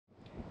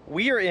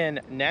we are in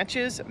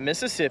Natchez,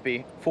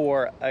 Mississippi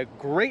for a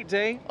great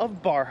day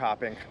of bar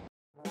hopping.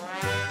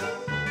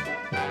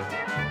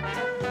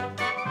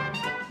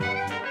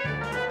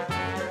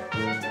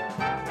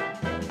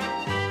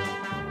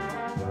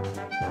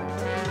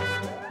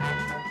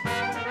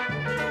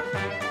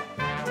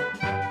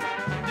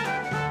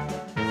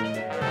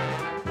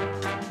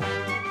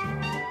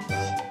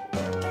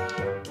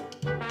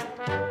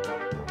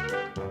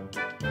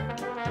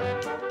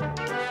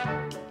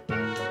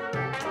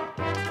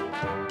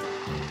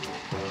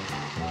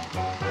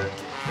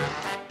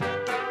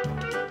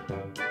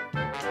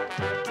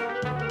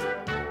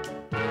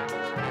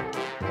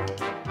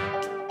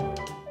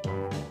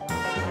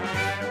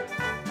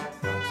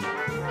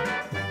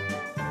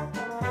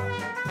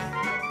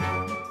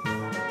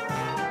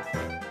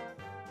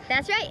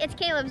 That's right, it's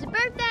Caleb's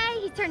birthday.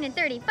 He's turning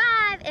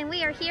 35, and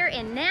we are here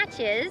in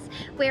Natchez,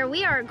 where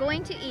we are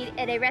going to eat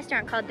at a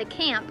restaurant called The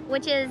Camp,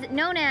 which is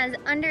known as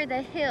Under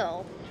the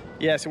Hill.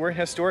 Yeah, so we're in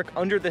historic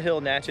Under the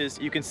Hill, Natchez.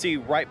 You can see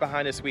right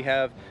behind us we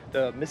have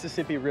the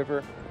Mississippi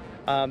River,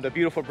 the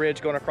beautiful bridge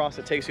going across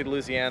that takes you to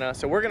Louisiana.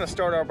 So we're gonna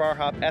start our bar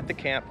hop at The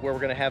Camp, where we're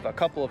gonna have a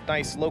couple of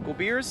nice local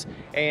beers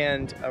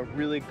and a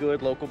really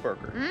good local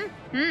burger.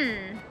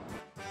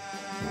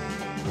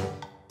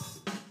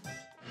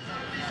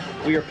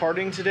 We are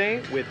partying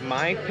today with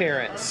my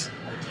parents,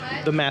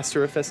 the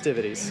master of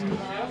festivities.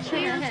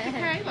 Cheers to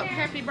Caleb.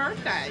 Happy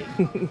birthday.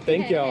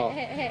 Thank y'all.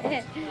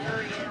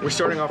 We're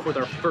starting off with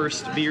our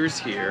first beers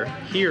here.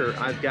 Here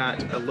I've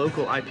got a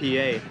local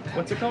IPA.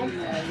 What's it called?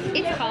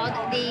 It's called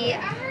the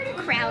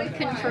Crowd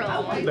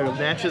Control. The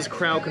Natchez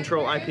Crowd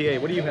Control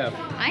IPA. What do you have?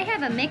 I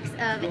have a mix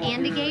of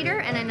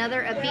Andigator and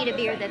another Abita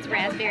beer that's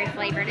raspberry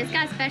flavored. It's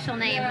got a special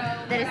name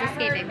that is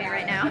escaping me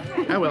right now.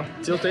 Oh well,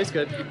 still tastes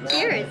good.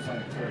 Cheers.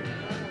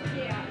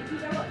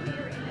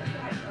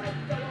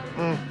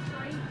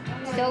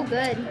 So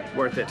good.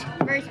 Worth it.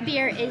 First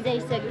beer is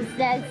a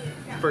success.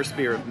 First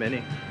beer of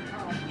many.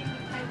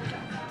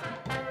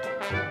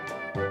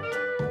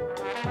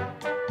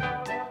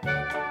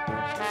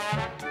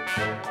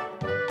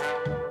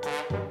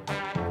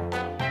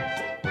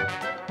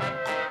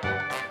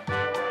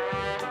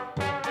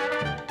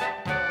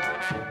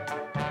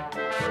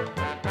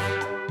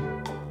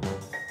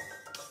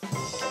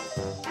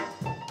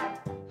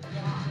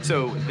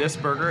 So this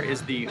burger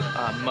is the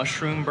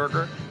mushroom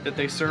burger that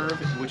they serve,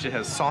 which it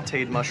has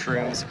sauteed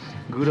mushrooms,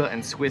 Gouda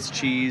and Swiss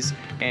cheese,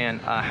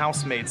 and a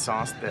house-made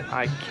sauce that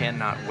I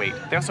cannot wait.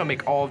 They also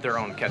make all of their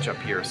own ketchup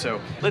here. So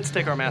let's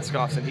take our masks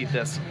off and eat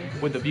this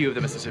with the view of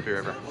the Mississippi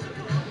River.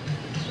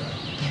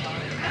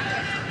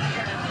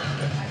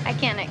 I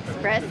can't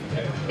express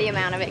the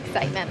amount of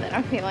excitement that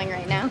I'm feeling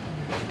right now.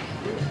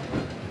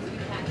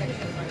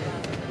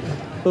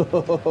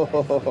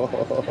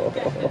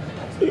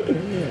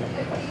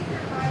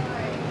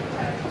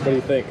 What do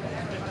you think?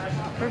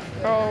 It's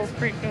so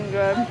freaking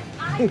good.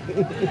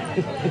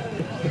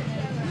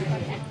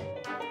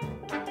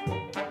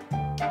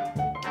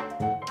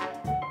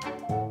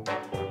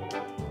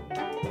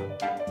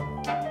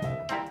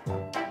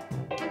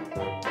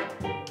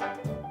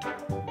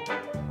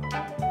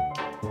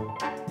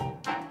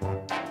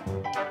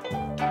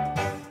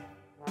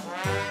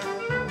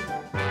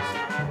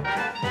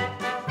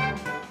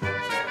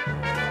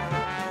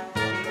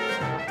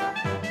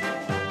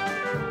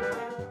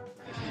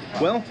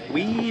 Well,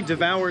 we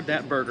devoured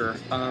that burger.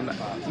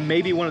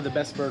 Maybe one of the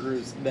best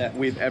burgers that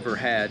we've ever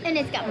had. And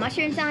it's got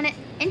mushrooms on it,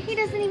 and he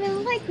doesn't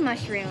even like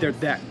mushrooms. They're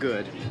that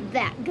good.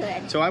 That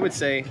good. So I would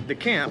say The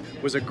Camp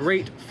was a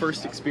great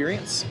first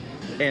experience,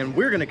 and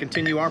we're gonna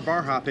continue our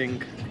bar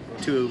hopping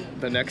to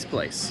the next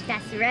place.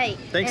 That's right.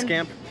 Thanks, and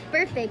Camp.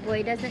 Birthday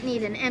boy doesn't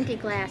need an empty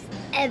glass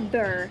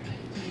ever.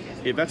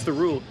 If that's the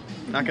rule,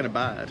 not gonna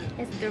buy it.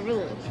 It's the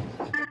rule.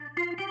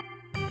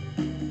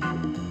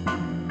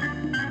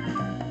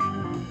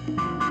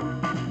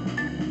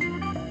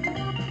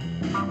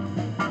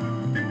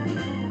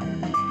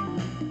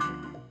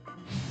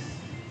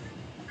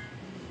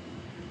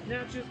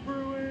 Natchez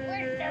Brewing!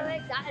 We're so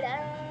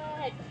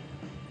excited!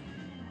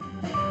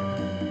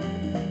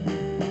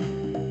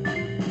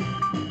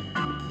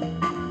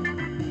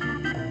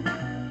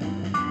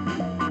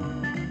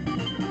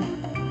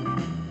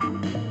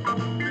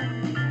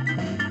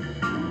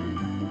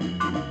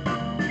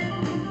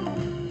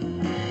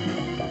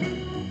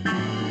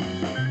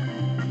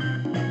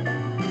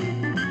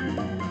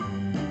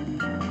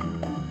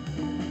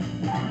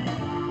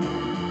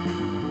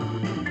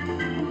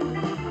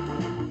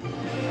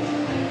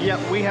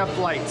 Yep, we have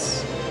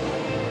flights.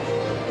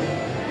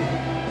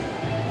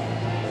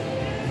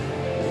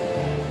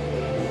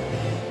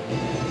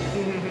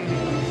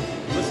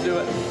 Let's do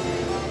it.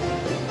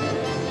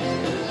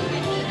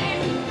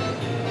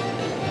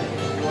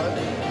 What?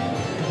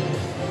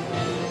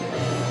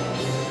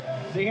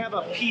 They have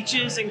a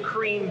peaches and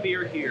cream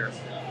beer here.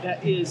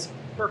 That is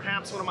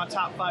perhaps one of my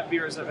top 5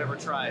 beers I've ever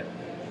tried.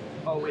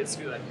 Oh, it's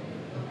good.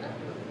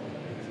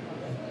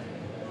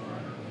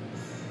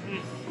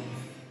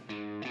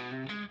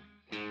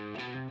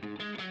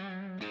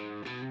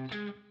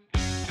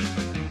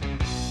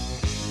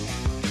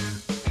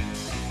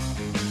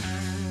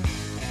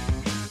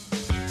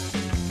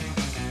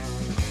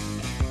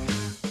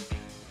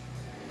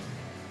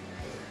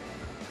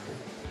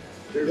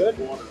 You're good?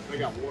 Water. I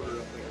got water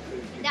up there too.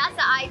 That's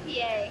the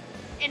IPA,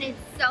 and it's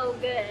so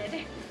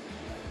good.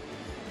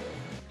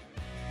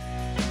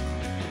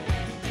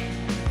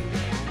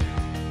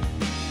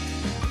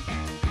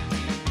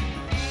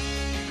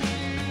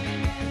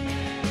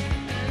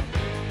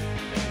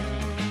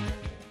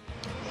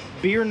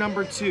 Beer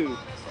number 2,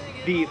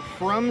 the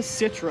From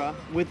Citra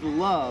with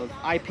Love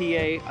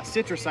IPA, a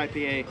citrus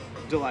IPA,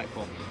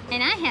 delightful.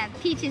 And I have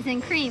peaches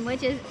and cream,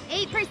 which is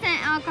 8%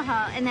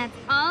 alcohol, and that's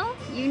all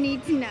you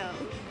need to know.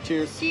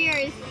 Cheers.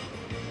 Cheers.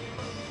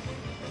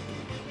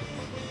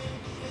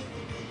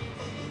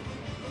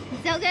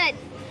 So good.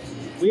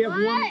 We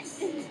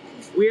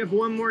have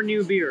one more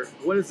new beer.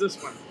 What is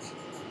this one?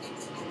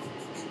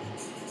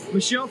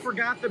 Michelle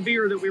forgot the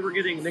beer that we were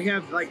getting. They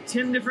have like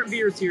 10 different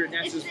beers here at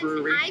Natchez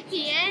Brewery.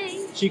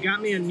 IPA. She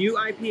got me a new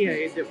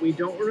IPA that we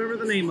don't remember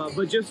the name of,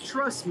 but just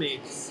trust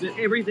me that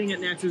everything at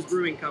Natchez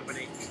Brewing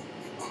Company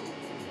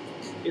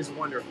is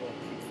wonderful.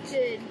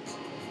 Good.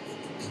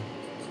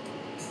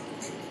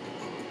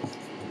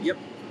 Yep,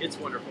 it's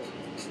wonderful.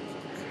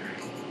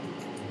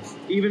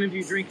 Even if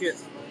you drink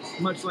it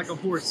much like a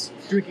horse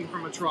drinking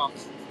from a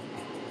trough,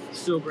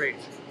 still great.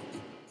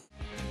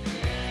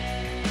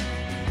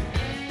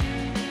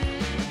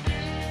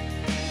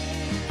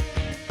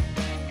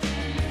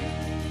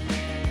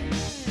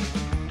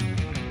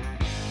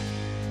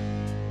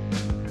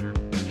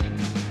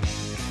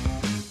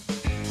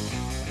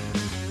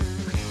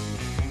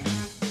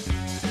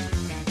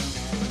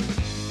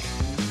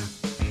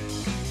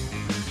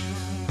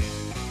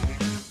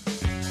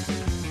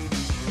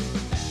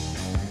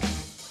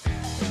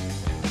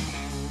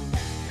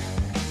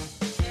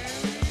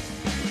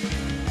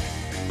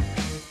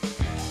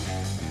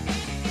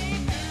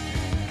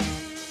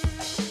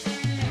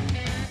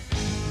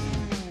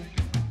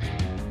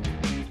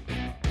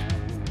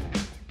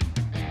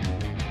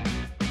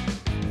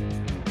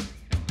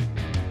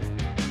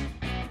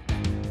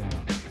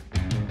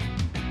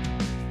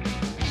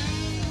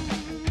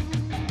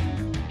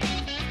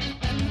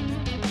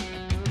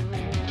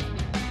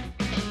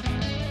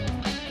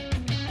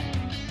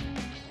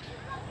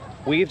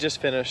 We've just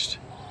finished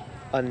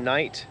a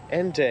night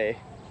and day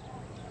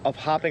of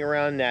hopping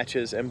around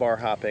Natchez and bar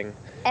hopping.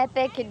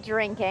 Epic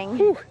drinking.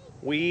 Whew.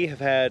 We have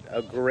had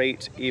a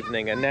great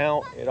evening, and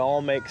now it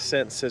all makes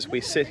sense as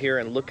we sit here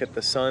and look at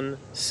the sun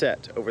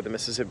set over the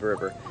Mississippi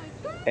River,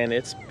 and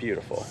it's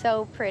beautiful.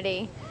 So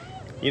pretty.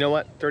 You know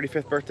what?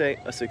 35th birthday,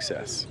 a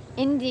success.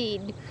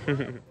 Indeed.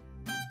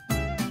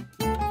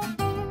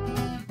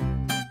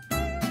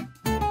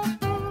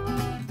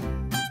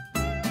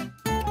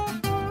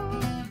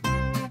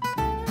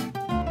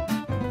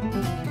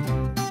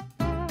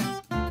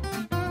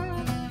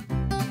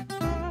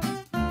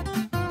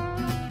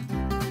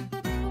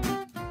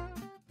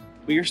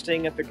 We are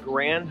staying at the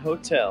Grand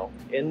Hotel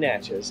in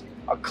Natchez,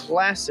 a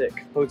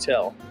classic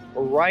hotel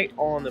right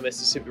on the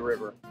Mississippi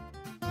River.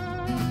 Oh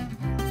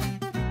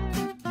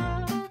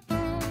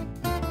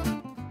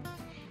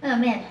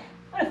man,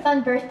 what a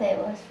fun birthday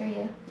it was for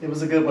you. It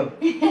was a good one.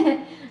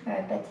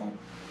 Alright, bedtime.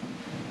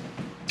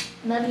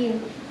 Love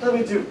you. Love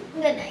you too.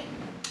 Good night.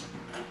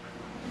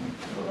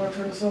 Want to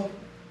turn this off?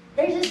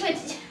 There's a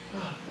switch.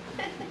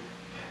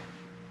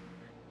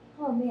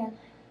 Oh man,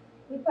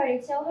 we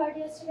partied so hard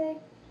yesterday.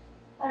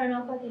 I don't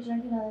know if I could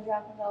drink another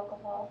drop of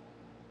alcohol.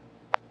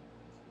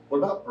 What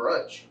about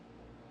brunch?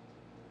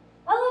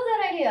 I love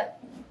that idea.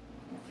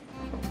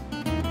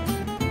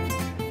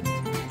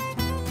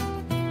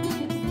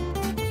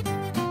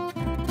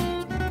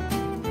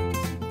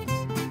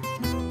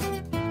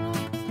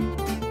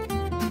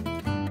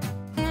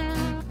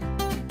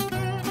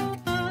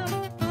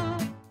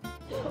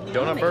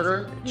 Donut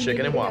burger,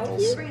 chicken and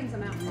waffles.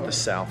 The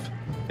South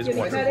is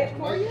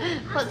wonderful.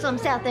 Put some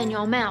South in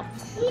your mouth.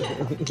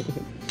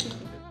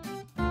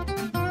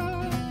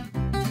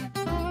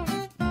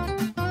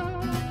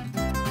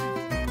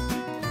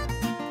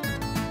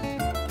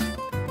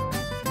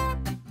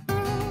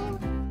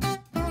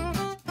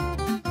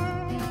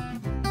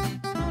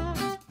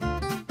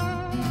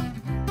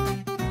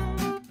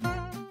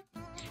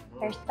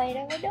 First bite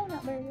of a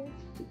donut burger.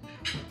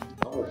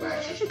 Oh,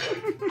 man.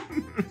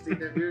 See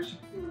that fish?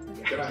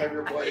 Can I have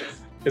your plate?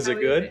 Is it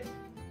good?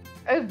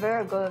 It's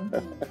very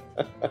good.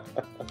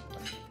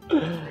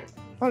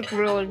 It's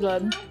really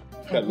good.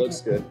 That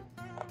looks good.